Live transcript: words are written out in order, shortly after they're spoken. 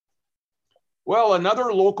Well,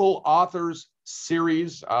 another local authors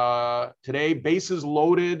series today, Bases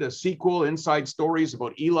Loaded, a sequel, inside stories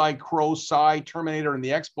about Eli Crow, Terminator, and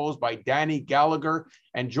the Expos by Danny Gallagher.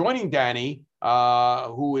 And joining Danny,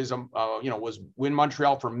 who is was in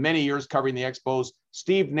Montreal for many years covering the Expos,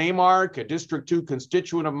 Steve Naymark, a District 2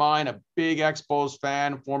 constituent of mine, a big Expos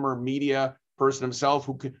fan, former media person himself,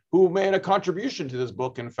 who made a contribution to this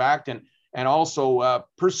book, in fact, and also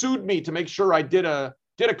pursued me to make sure I did a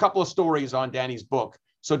couple of stories on Danny's book.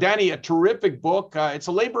 So, Danny, a terrific book. It's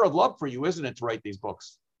a labor of love for you, isn't it, to write these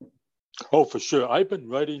books? Oh, for sure. I've been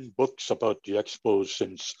writing books about the Expos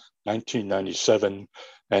since 1997,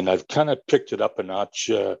 and I've kind of picked it up a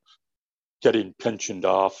notch, getting pensioned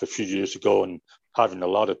off a few years ago and having a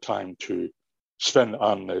lot of time to spend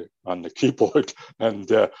on the keyboard. And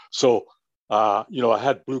I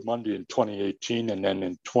had Blue Monday in 2018, and then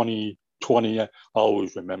in 2020, I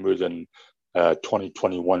always remember, then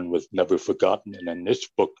 2021 was never forgotten, and then this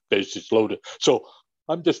book, Bases Loaded. So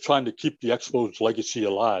I'm just trying to keep the Expos legacy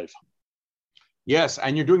alive. Yes,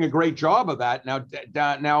 and you're doing a great job of that.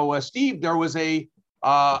 Now, Steve, there was a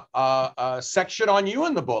section on you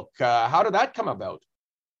in the book. How did that come about?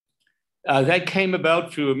 That came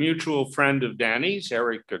about through a mutual friend of Danny's,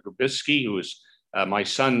 Eric Grabisky, who was my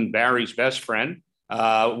son Barry's best friend.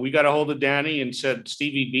 We got a hold of Danny and said,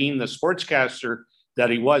 Stevie Bean, the sportscaster that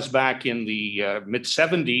he was back in the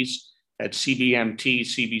mid-70s at CBMT,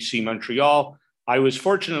 CBC Montreal. I was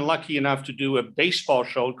fortunate and lucky enough to do a baseball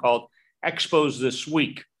show called Expos This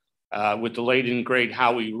Week with the late and great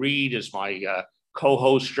Howie Reid as my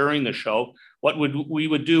co-host during the show. What we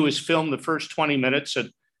would do is film the first 20 minutes at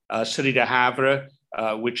Cité de Havre,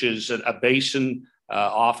 which is a basin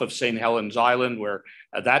off of St. Helens Island, where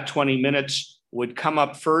that 20 minutes would come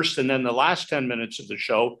up first, and then the last 10 minutes of the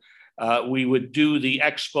show, we would do the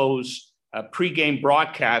Expos pregame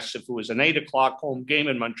broadcast. If it was an 8 o'clock home game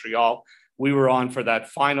in Montreal, we were on for that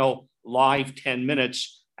final live 10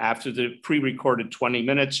 minutes after the pre-recorded 20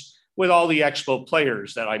 minutes with all the Expo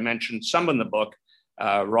players that I mentioned, some in the book,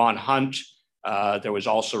 Ron Hunt. There was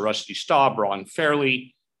also Rusty Staub, Ron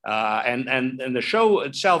Fairley. And the show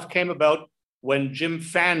itself came about when Jim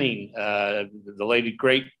Fanning, the late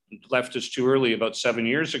great, left us too early about 7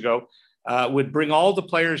 years ago, would bring all the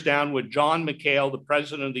players down with John McHale, the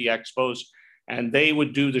president of the Expos, and they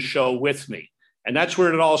would do the show with me. And that's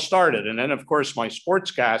where it all started. And then, of course, my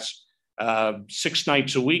sportscast, 6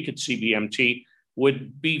 nights a week at CBMT,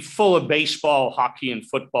 would be full of baseball, hockey, and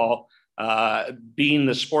football, being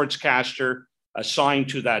the sportscaster assigned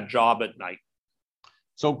to that job at night.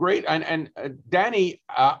 So great. And Danny,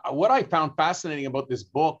 what I found fascinating about this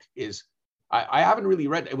book is I haven't really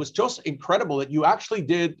read, it was just incredible that you actually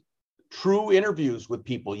did true interviews with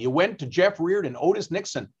people. You went to Jeff Reardon, Otis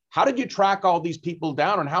Nixon. How did you track all these people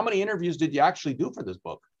down, and how many interviews did you actually do for this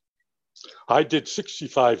book? I did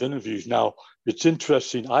 65 interviews. Now, it's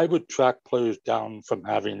interesting. I would track players down from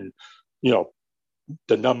having,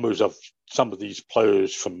 the numbers of some of these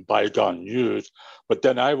players from bygone years, but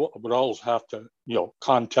then I would always have to,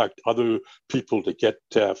 contact other people to get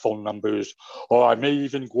phone numbers, or I may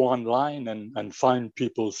even go online and find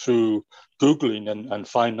people through Googling and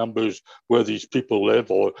find numbers where these people live,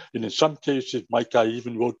 or in some cases, Mike, I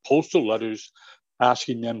even wrote postal letters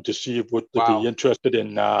asking them to see if would they be interested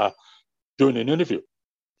in doing an interview.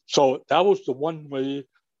 So that was the one way,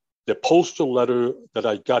 the postal letter that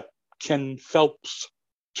I got Ken Phelps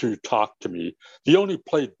to talk to me. He only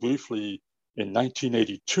played briefly in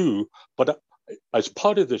 1982, but as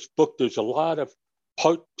part of this book, there's a lot of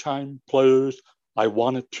part-time players I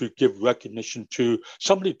wanted to give recognition to.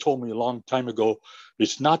 Somebody told me a long time ago,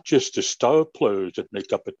 it's not just the star players that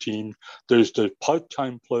make up a team. There's the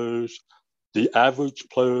part-time players, the average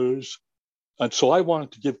players. And so I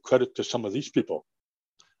wanted to give credit to some of these people.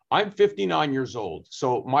 I'm 59 years old.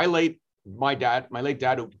 So my late dad,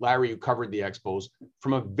 Larry, who covered the Expos,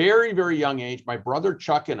 from a very, very young age, my brother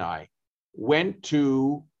Chuck and I went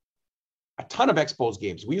to a ton of Expos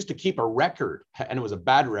games. We used to keep a record, and it was a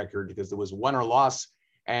bad record because there was won or loss.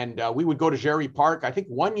 And we would go to Jerry Park. I think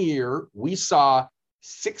one year we saw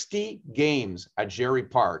 60 games at Jerry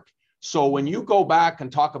Park. So when you go back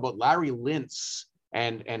and talk about Larry Lintz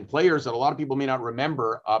and players that a lot of people may not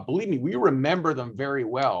remember, believe me, we remember them very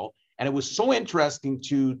well. And it was so interesting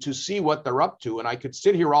to see what they're up to. And I could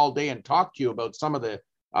sit here all day and talk to you about some of the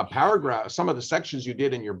paragraphs, some of the sections you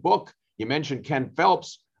did in your book. You mentioned Ken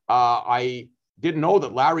Phelps. I didn't know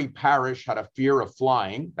that Larry Parrish had a fear of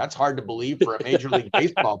flying. That's hard to believe for a Major League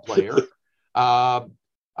Baseball player.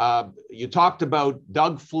 You talked about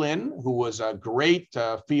Doug Flynn, who was a great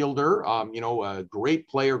fielder, a great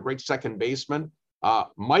player, great second baseman.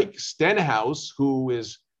 Mike Stenhouse, who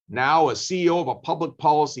is now a CEO of a public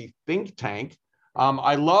policy think tank.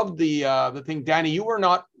 I love the thing, Danny. You were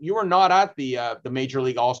not at the Major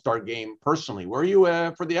League All-Star game personally, were you?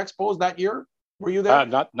 For the Expos that year, were you there?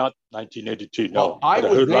 Not 1982. No, well, I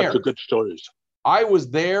heard there. Lots of good stories. I was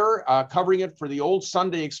there covering it for the old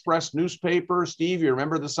Sunday Express newspaper. Steve, you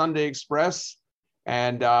remember the Sunday Express?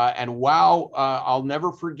 And wow, I'll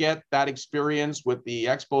never forget that experience with the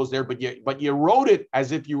Expos there. But you wrote it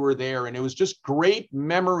as if you were there, and it was just great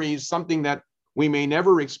memories. Something that we may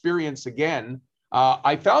never experience again.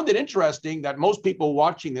 I found it interesting that most people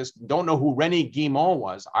watching this don't know who René Guimond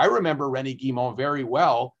was. I remember René Guimond very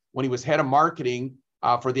well when he was head of marketing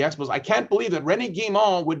for the Expos. I can't believe that René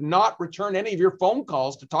Guimond would not return any of your phone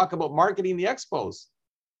calls to talk about marketing the Expos.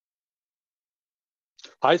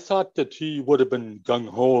 I thought that he would have been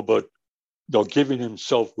gung-ho about giving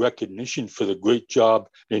himself recognition for the great job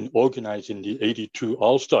in organizing the 82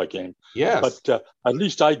 All-Star game. Yes. But at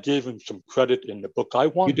least I gave him some credit in the book. I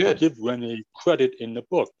want to give René credit in the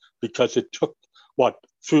book because it took, 3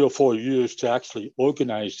 or 4 years to actually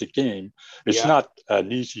organize the game. It's not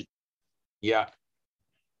an easy. Yeah,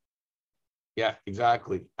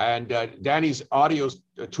 exactly. And Danny's audio's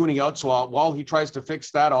tuning out, so while he tries to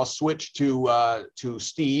fix that, I'll switch to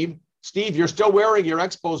Steve. Steve, you're still wearing your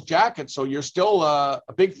Expos jacket, so you're still a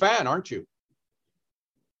big fan, aren't you?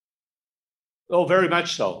 Oh, very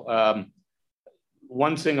much so.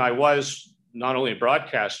 One thing I was not only a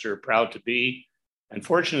broadcaster, proud to be, and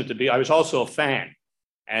fortunate to be, I was also a fan.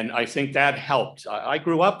 And I think that helped. I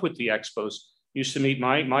grew up with the Expos, used to meet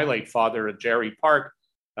my late father at Jerry Park.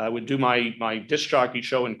 I would do my disc jockey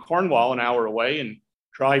show in Cornwall, an hour away, and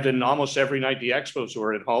drive in almost every night the Expos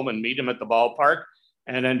were at home and meet him at the ballpark,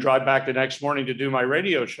 and then drive back the next morning to do my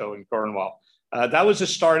radio show in Cornwall. That was the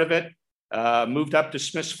start of it. Moved up to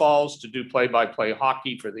Smiths Falls to do play-by-play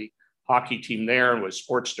hockey for the hockey team there and was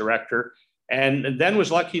sports director. And then was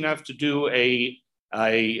lucky enough to do a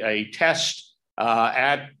test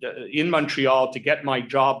in Montreal to get my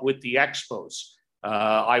job with the Expos.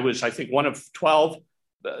 I was, I think, one of 12.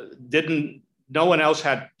 No one else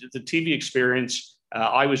had the TV experience.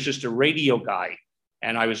 I was just a radio guy,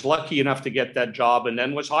 and I was lucky enough to get that job, and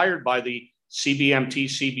then was hired by the CBMT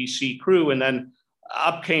CBC crew, and then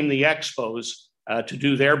up came the Expos to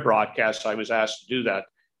do their broadcast. I was asked to do that,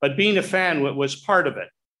 but being a fan was part of it.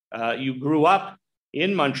 You grew up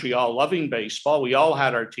in Montreal loving baseball. We all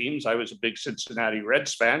had our teams. I was a big Cincinnati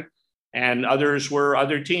Reds fan, and others were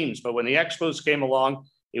other teams. But when the Expos came along,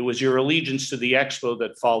 it was your allegiance to the Expo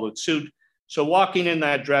that followed suit. So walking in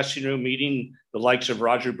that dressing room, meeting the likes of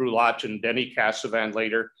Roger Brulat and Denny Cassavan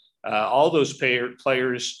later, all those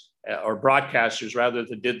players or broadcasters rather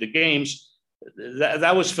that did the games,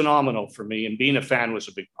 that was phenomenal for me. And being a fan was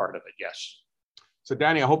a big part of it, yes. So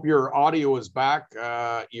Danny, I hope your audio is back.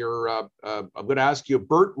 I'm going to ask you,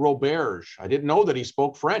 Bert Roberge. I didn't know that he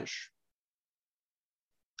spoke French.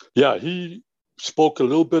 Yeah, he spoke a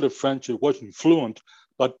little bit of French. It wasn't fluent.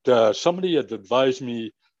 But somebody had advised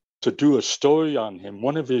me to do a story on him.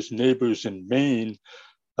 One of his neighbors in Maine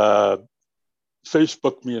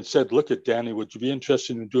Facebooked me and said, look at Danny, would you be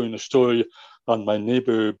interested in doing a story on my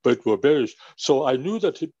neighbor, Bert Roberge? So I knew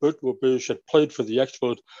that Bert Roberge had played for the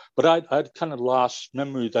Expos, but I'd kind of lost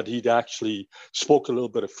memory that he'd actually spoke a little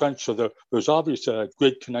bit of French. So there was obviously a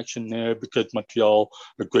great connection there because Montreal,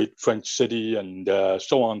 a great French city, and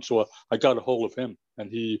so on. So I got a hold of him,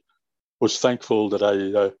 and he was thankful that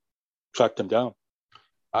I tracked him down.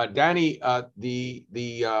 Danny,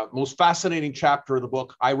 the most fascinating chapter of the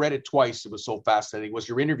book, I read it twice. It was so fascinating. Was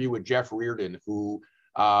your interview with Jeff Reardon, who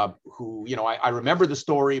I remember the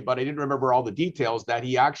story, but I didn't remember all the details. That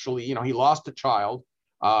he actually, he lost a child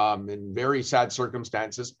in very sad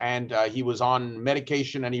circumstances, and he was on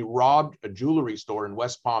medication, and he robbed a jewelry store in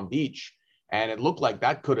West Palm Beach, and it looked like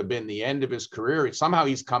that could have been the end of his career. Somehow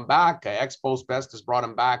he's come back. Expos Best has brought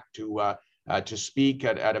him back to speak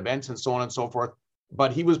at events and so on and so forth.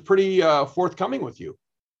 But he was pretty forthcoming with you.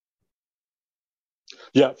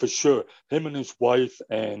 Yeah, for sure. Him and his wife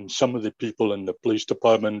and some of the people in the police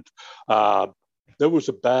department. There was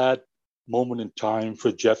a bad moment in time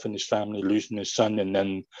for Jeff and his family losing his son. And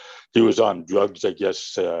then he was on drugs, I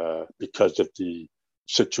guess, because of the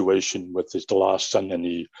situation with his last son.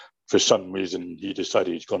 And for some reason, he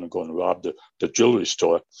decided he's going to go and rob the jewelry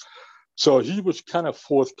store. So he was kind of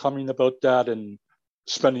forthcoming about that and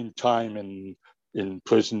spending time in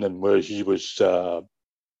prison, and where he was,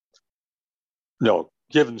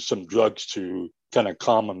 given some drugs to kind of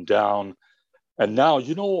calm him down. And now,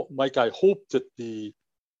 Mike, I hope that the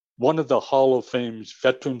one of the Hall of Fame's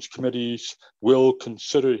Veterans Committees will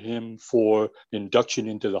consider him for induction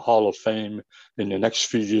into the Hall of Fame in the next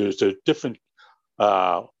few years. There are different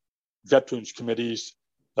Veterans Committees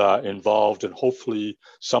involved, and hopefully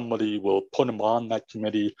somebody will put him on that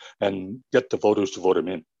committee and get the voters to vote him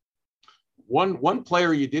in. One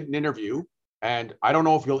player you didn't interview, and I don't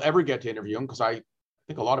know if you'll ever get to interview him, because I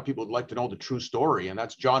think a lot of people would like to know the true story, and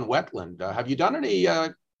that's John Wetland. Have you done any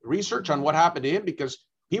research on what happened to him? Because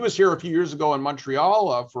he was here a few years ago in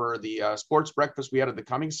Montreal for the sports breakfast we had at the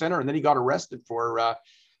Cummings Center, and then he got arrested for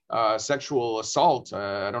sexual assault.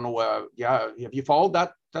 I don't know. Have you followed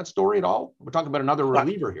that story at all? We're talking about another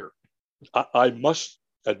reliever here. I must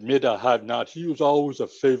admit I have not. He was always a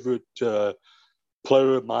favorite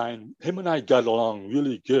player of mine. Him and I got along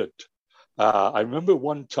really good. I remember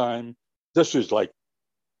one time, this was like,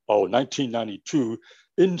 1992,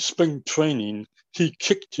 in spring training, he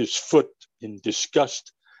kicked his foot in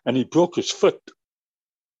disgust and he broke his foot.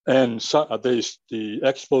 And so the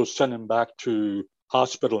Expos sent him back to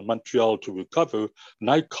hospital in Montreal to recover.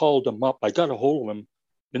 And I called him up. I got a hold of him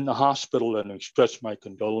in the hospital and expressed my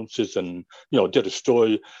condolences and, did a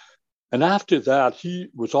story. And after that, he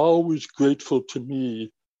was always grateful to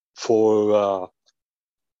me for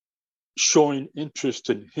showing interest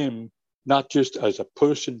in him, not just as a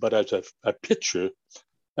person, but as a pitcher.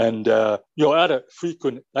 And, at a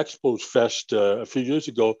frequent Expos Fest a few years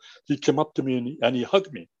ago, he came up to me and he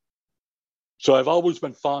hugged me. So I've always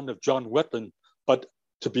been fond of John Wetland, but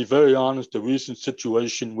to be very honest, the recent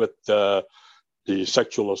situation with the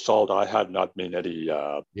sexual assault, I had not made any.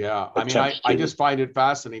 I just find it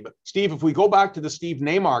fascinating. But Steve, if we go back to the Steve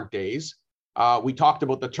Naymark days, we talked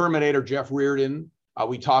about the Terminator, Jeff Reardon.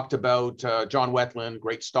 We talked about John Wetland,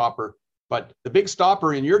 great stopper. But the big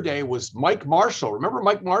stopper in your day was Mike Marshall. Remember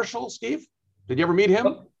Mike Marshall, Steve? Did you ever meet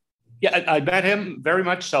him? Yeah, I met him very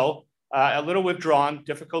much so. A little withdrawn,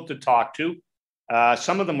 difficult to talk to.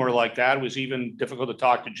 Some of them were like that. It was even difficult to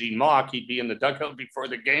talk to Gene Mauch. He'd be in the dugout before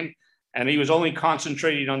the game, and he was only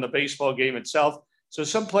concentrating on the baseball game itself. So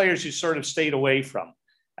some players you sort of stayed away from,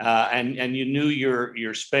 and you knew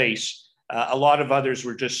your space. A lot of others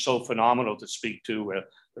were just so phenomenal to speak to.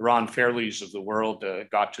 The Ron Fairleys of the world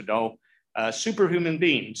got to know. Superhuman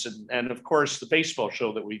beings. And of course, the baseball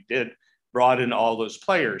show that we did brought in all those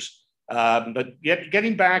players. But yet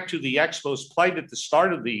getting back to the Expos plight at the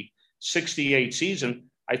start of the 68 season,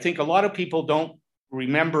 I think a lot of people don't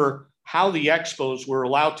remember how the Expos were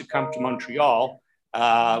allowed to come to Montreal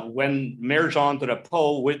when Mayor Jean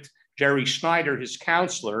Drapeau, with Jerry Snyder, his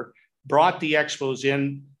counselor, brought the Expos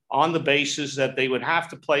in on the basis that they would have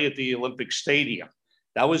to play at the Olympic Stadium.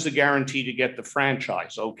 That was the guarantee to get the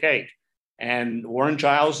franchise. Okay. And Warren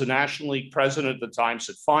Giles, the National League president at the time,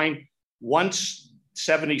 said, fine, once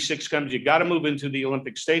 76 comes, you got to move into the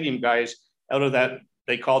Olympic Stadium, guys, out of that,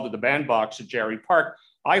 they called it the bandbox at Jerry Park.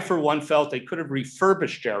 I, for one, felt they could have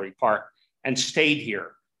refurbished Jerry Park and stayed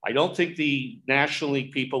here. I don't think the National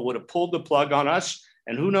League people would have pulled the plug on us.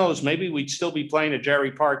 And who knows, maybe we'd still be playing at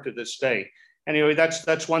Jerry Park to this day. Anyway,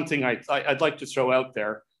 that's one thing I'd like to throw out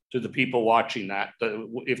there to the people watching that,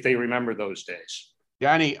 if they remember those days.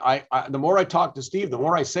 Danny, the more I talk to Steve, the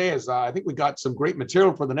more I say is I think we got some great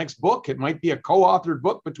material for the next book. It might be a co-authored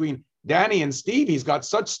book between Danny and Steve. He's got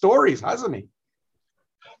such stories, hasn't he?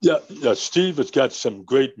 Yeah, Steve has got some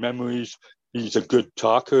great memories. He's a good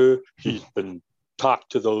talker. He's been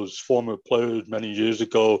talked to those former players many years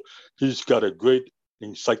ago. He's got a great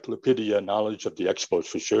encyclopedia knowledge of the Expos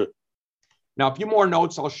for sure. Now, a few more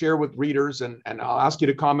notes I'll share with readers, and I'll ask you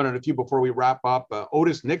to comment on a few before we wrap up.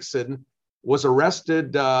 Otis Nixon was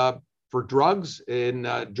arrested for drugs in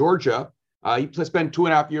Georgia. He spent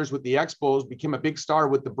 2.5 years with the Expos, became a big star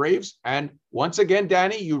with the Braves. And once again,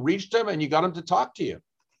 Danny, you reached him and you got him to talk to you.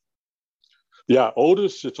 Yeah,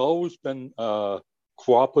 Otis has always been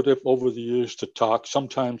cooperative over the years to talk.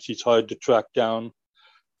 Sometimes he's hard to track down,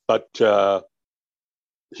 but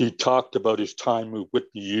he talked about his time with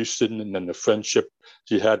Whitney Houston and then the friendship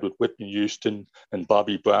he had with Whitney Houston and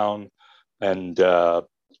Bobby Brown. And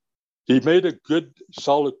he made a good,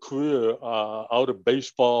 solid career out of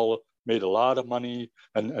baseball, made a lot of money,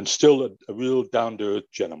 and still a real down-to-earth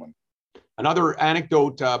gentleman. Another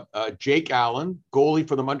anecdote, Jake Allen, goalie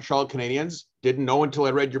for the Montreal Canadiens, didn't know until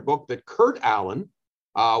I read your book that Kurt Allen,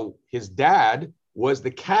 his dad, was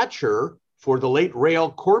the catcher for the late Rael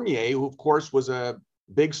Cormier, who, of course, was a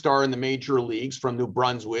big star in the major leagues from New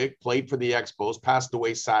Brunswick, played for the Expos, passed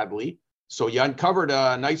away sadly. So you uncovered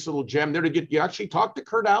a nice little gem there. You actually talk to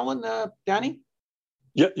Kurt Allen, Danny?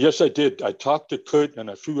 Yeah, yes, I did. I talked to Kurt and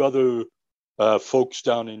a few other folks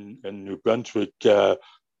down in New Brunswick.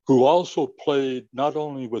 who also played not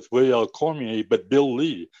only with Rael Cormier, but Bill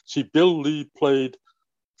Lee. See, Bill Lee played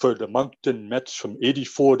for the Moncton Mets from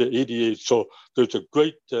 84 to 88. So there's a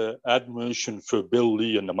great admiration for Bill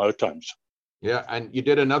Lee and the Maritimes. Yeah, and you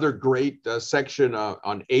did another great section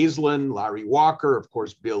on Aislinn, Larry Walker, of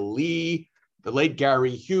course, Bill Lee, the late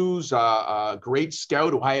Gary Hughes, a great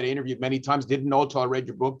scout who I had interviewed many times. Didn't know until I read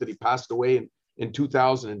your book that he passed away in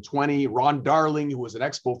 2020. Ron Darling, who was an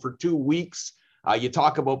Expo for 2 weeks. You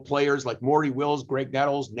talk about players like Maury Wills, Greg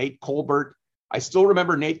Nettles, Nate Colbert. I still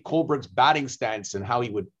remember Nate Colbert's batting stance and how he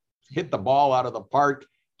would hit the ball out of the park.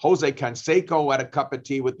 Jose Canseco had a cup of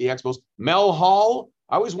tea with the Expos. Mel Hall,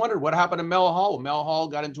 I always wondered what happened to Mel Hall. Mel Hall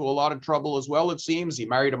got into a lot of trouble as well, it seems. He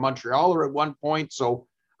married a Montrealer at one point. So,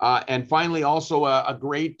 and finally, also a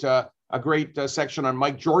great section on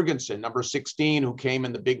Mike Jorgensen, number 16, who came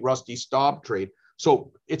in the big Rusty Staub trade.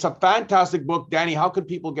 So it's a fantastic book. Danny, how can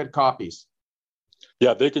people get copies?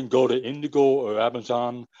 Yeah, they can go to Indigo or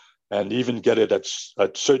Amazon and even get it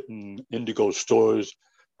at certain Indigo stores.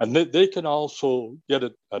 And they can also get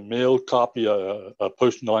a mail copy, a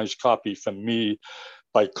personalized copy from me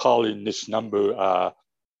by calling this number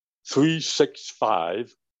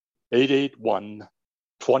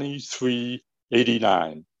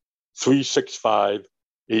 365-881-2389.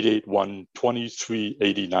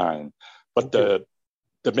 365-881-2389. But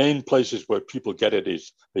the main places where people get it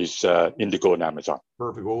is Indigo and Amazon.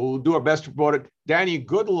 Perfect. Well, we'll do our best to promote it. Danny,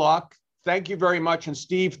 good luck. Thank you very much. And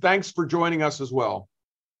Steve, thanks for joining us as well.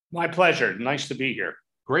 My pleasure. Nice to be here.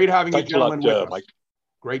 Great having you gentlemen with us. Mike.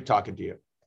 Great talking to you.